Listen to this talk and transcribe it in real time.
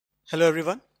Hello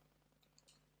everyone.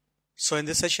 So in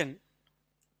this session,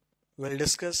 we'll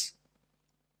discuss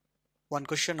one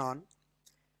question on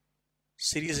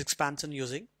series expansion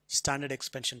using standard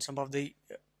expansion, some of the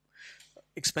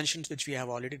expansions which we have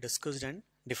already discussed and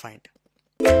defined.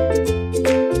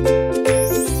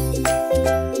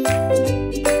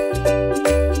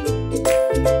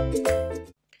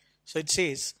 So it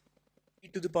says e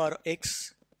to the power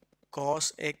x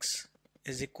cos x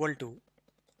is equal to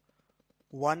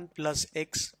 1 plus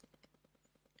x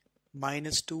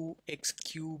minus 2x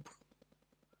cube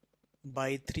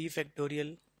by 3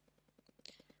 factorial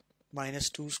minus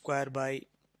 2 square by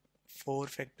 4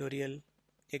 factorial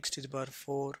x to the power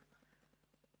 4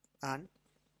 and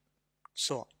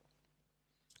so on.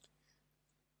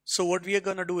 So what we are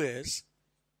going to do is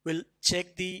we'll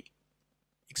check the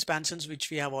expansions which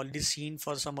we have already seen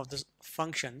for some of the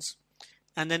functions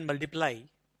and then multiply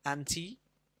and see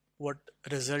what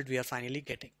result we are finally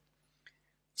getting.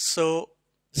 So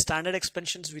the standard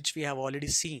expansions which we have already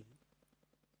seen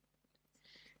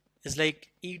is like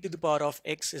e to the power of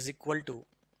x is equal to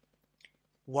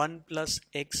 1 plus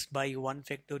x by 1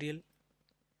 factorial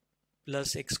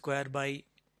plus x square by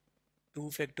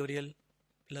 2 factorial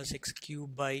plus x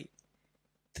cube by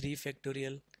 3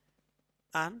 factorial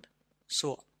and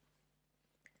so on.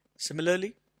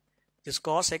 Similarly, this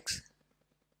cos x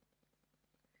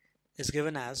is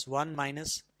given as 1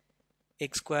 minus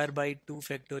x square by 2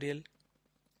 factorial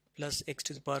plus x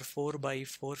to the power 4 by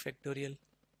 4 factorial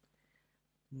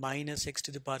minus x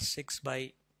to the power 6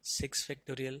 by 6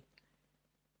 factorial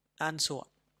and so on.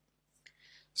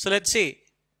 So let's say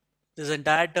this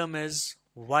entire term is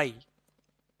y.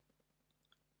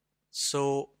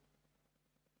 So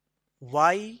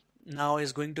y now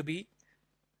is going to be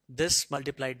this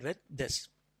multiplied with this.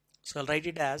 So I'll write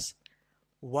it as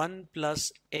 1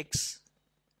 plus x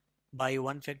by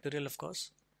 1 factorial, of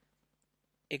course,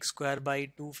 x square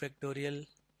by 2 factorial,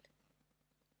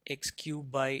 x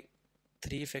cube by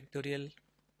 3 factorial,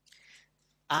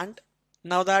 and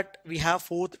now that we have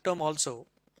fourth term also,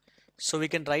 so we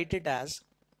can write it as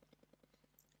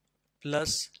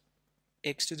plus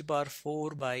x to the power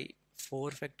 4 by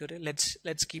 4 factorial.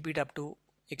 Let's keep it up to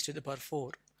x to the power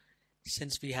 4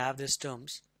 since we have these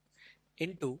terms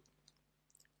into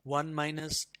 1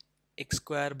 minus x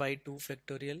square by 2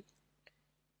 factorial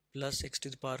plus x to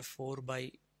the power 4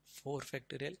 by 4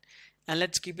 factorial, and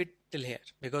let's keep it till here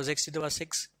because x to the power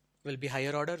 6 will be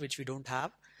higher order which we don't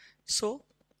have, so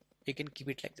we can keep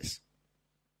it like this.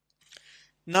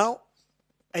 Now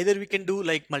either we can do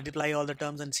like multiply all the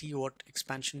terms and see what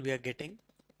expansion we are getting,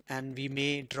 and we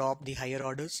may drop the higher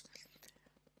orders,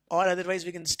 or otherwise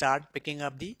we can start picking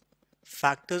up the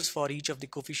factors for each of the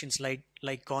coefficients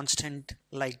like constant,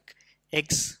 like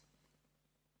x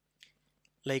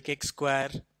square,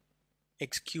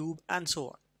 x cube and so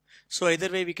on. So either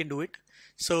way we can do it.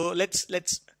 So let's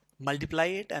multiply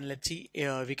it and let's see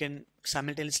we can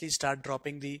simultaneously start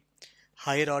dropping the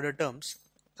higher order terms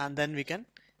and then we can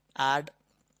add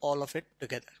all of it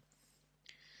together.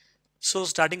 So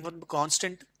starting from the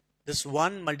constant, this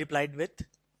 1 multiplied with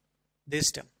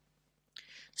this term,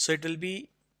 so it will be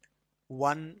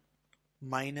 1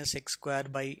 minus x square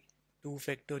by 2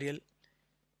 factorial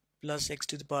plus x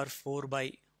to the power 4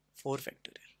 by 4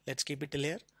 factorial. Let's keep it till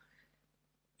here.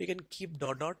 We can keep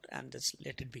dot dot and just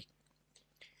let it be.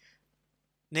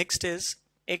 Next is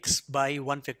x by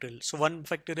 1 factorial. So 1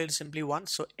 factorial is simply 1,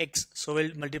 so x. So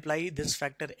we'll multiply this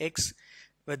factor x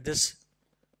with this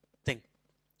thing.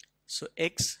 So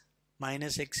x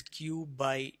minus x cube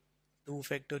by 2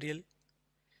 factorial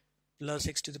plus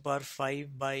x to the power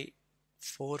 5 by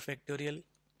 4 factorial,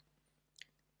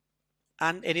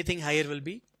 and anything higher will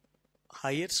be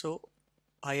higher, so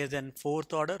higher than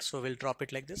fourth order, so we'll drop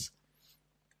it like this.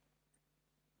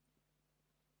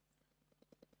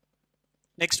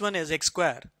 Next one is x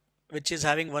square, which is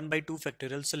having 1 by 2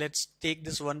 factorial. So let's take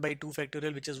this 1 by 2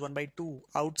 factorial, which is 1 by 2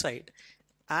 outside,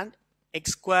 and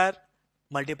x square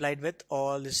multiplied with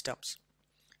all these terms.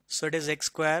 So it is x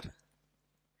square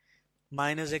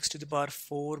minus x to the power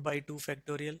 4 by 2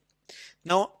 factorial.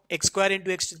 Now x square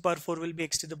into x to the power 4 will be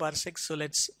x to the power 6. So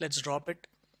let's drop it.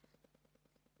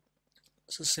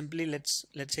 So simply let's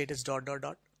say it is dot dot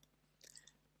dot,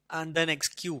 and then x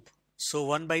cube. So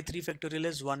 1 by 3 factorial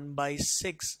is 1 by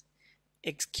 6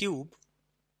 x cube.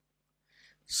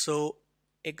 So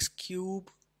x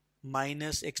cube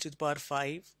minus x to the power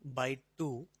 5 by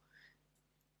 2,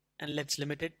 and let's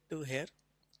limit it to here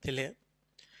till here.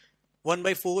 1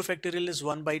 by 4 factorial is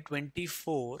 1 by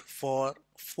 24 for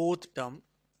fourth term,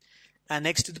 and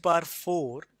x to the power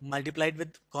 4 multiplied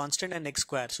with constant and x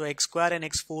square. So x square and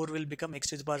x4 will become x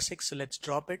to the power 6. So let's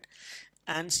drop it,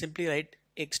 and simply write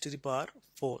x to the power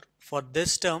 4 for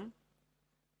this term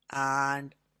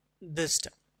and this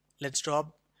term. Let's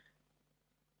drop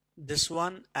this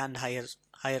one and higher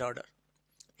order,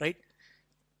 right?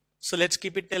 So let's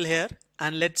keep it till here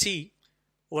and let's see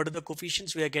what are the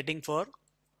coefficients we are getting for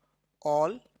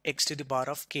all x to the power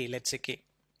of k, let's say k.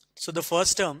 So the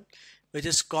first term, which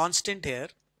is constant here,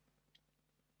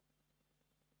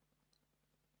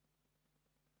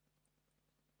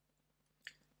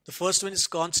 the first one is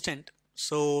constant,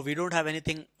 so we don't have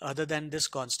anything other than this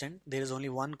constant. There is only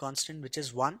one constant, which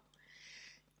is 1,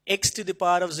 x to the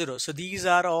power of 0. So these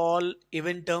are all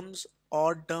even terms,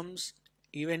 odd terms,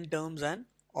 even terms and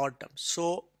odd terms.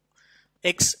 So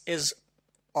x is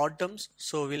odd terms,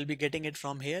 so we'll be getting it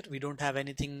from here. We don't have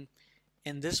anything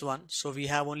in this one, so we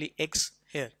have only x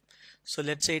here. So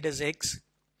let's say it is x,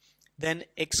 then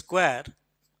x square.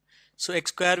 So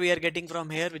x square we are getting from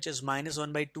here, which is minus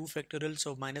 1 by 2 factorial,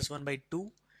 so minus 1 by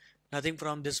 2, nothing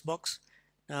from this box.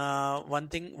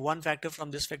 One factor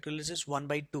from this factorial is 1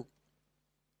 by 2,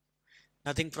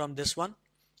 nothing from this one,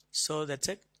 so that's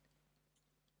it.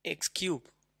 X cube,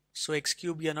 so x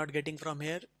cube we are not getting from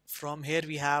here. From here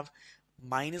we have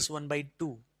minus 1 by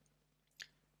 2,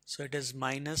 so it is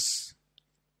minus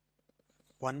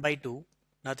 1 by 2,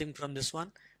 nothing from this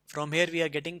one. From here we are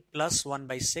getting plus 1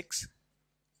 by 6.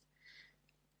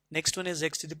 Next one is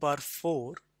x to the power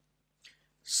 4,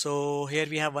 so here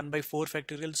we have 1 by 4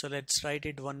 factorial, so let's write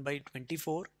it 1 by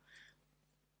 24,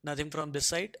 nothing from this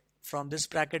side. From this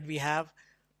bracket we have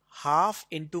half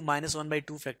into minus 1 by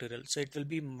 2 factorial, so it will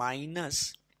be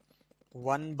minus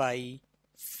 1 by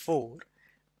 4,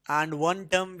 and one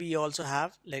term we also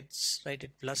have, let's write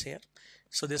it plus here,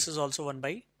 so this is also 1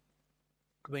 by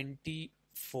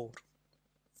 24.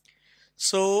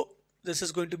 So this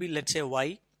is going to be, let's say,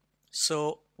 y,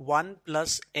 so 1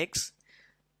 plus x,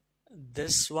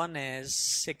 this one is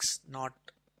 6, not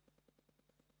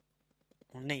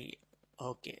nay,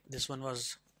 okay, this one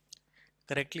was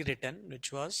correctly written,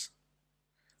 which was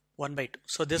 1 by 2.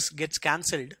 So this gets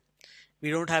cancelled.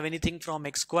 We don't have anything from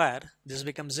x square, this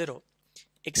becomes 0.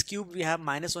 X cube we have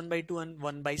minus 1 by 2 and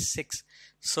 1 by 6.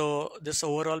 So this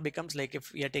overall becomes, like,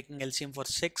 if we are taking LCM for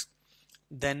 6,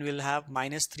 then we'll have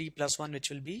minus 3 plus 1, which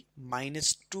will be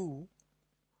minus 2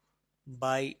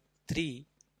 by 3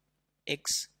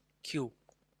 x cube.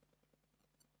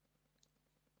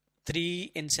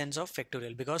 3 in sense of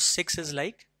factorial, because 6 is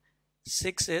 3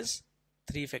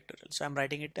 factorial. So I'm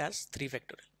writing it as 3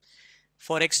 factorial.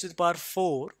 For x to the power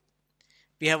 4,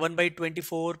 we have 1 by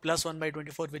 24 plus 1 by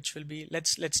 24, which will be,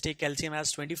 let's take LCM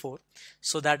as 24.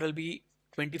 So that will be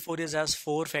 24 is as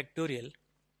 4 factorial.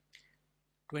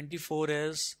 24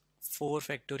 is 4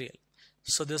 factorial.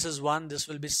 So this is 1, this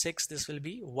will be 6, this will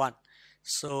be 1.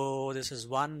 So this is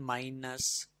 1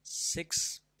 minus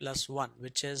 6 plus 1,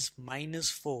 which is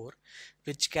minus 4,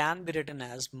 which can be written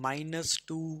as minus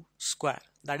 2 square.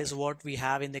 That is what we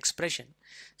have in the expression.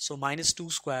 So minus 2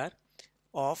 square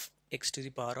of x to the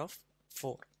power of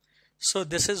 4. So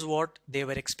this is what they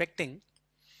were expecting.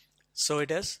 So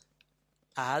it is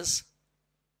as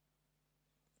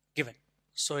given.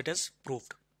 So it is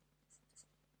proved.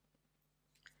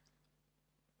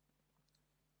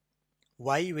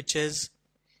 Y, which is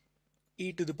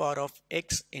e to the power of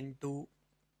x into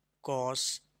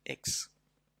cos x.